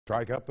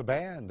Strike up the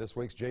band. This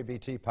week's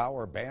JBT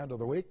Power Band of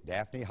the Week,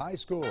 Daphne High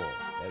School.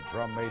 Head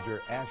drum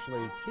major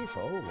Ashley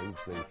Kiesel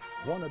leads the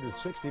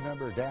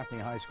 160-member Daphne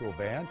High School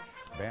band.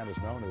 The band is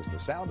known as the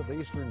Sound of the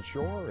Eastern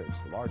Shore.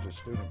 It's the largest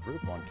student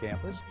group on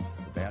campus.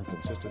 The band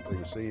consistently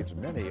receives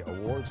many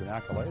awards and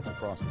accolades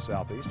across the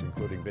Southeast,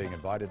 including being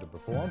invited to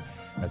perform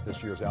at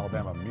this year's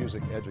Alabama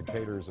Music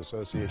Educators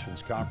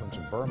Association's conference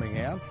in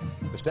Birmingham.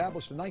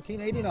 Established in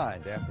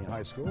 1989, Daphne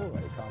High School,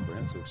 a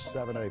comprehensive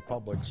 7A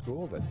public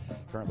school that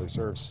currently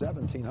serves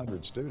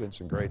 1,700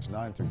 students in grades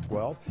 9 through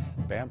 12.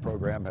 The band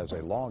program has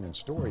a long and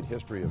storied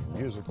history of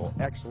musical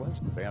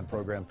excellence. The band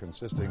program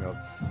consisting of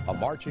a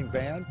marching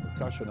band,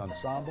 percussion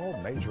ensemble,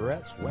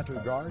 majorettes, winter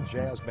guard,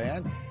 jazz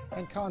band,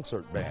 and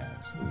concert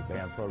bands. The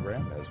band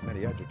program has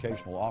many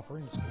educational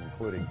offerings,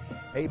 including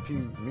AP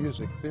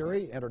Music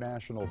Theory,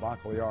 International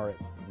Baccalaureate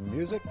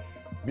Music,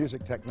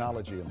 Music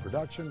Technology and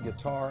Production,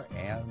 Guitar,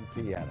 and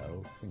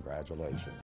Piano. Congratulations.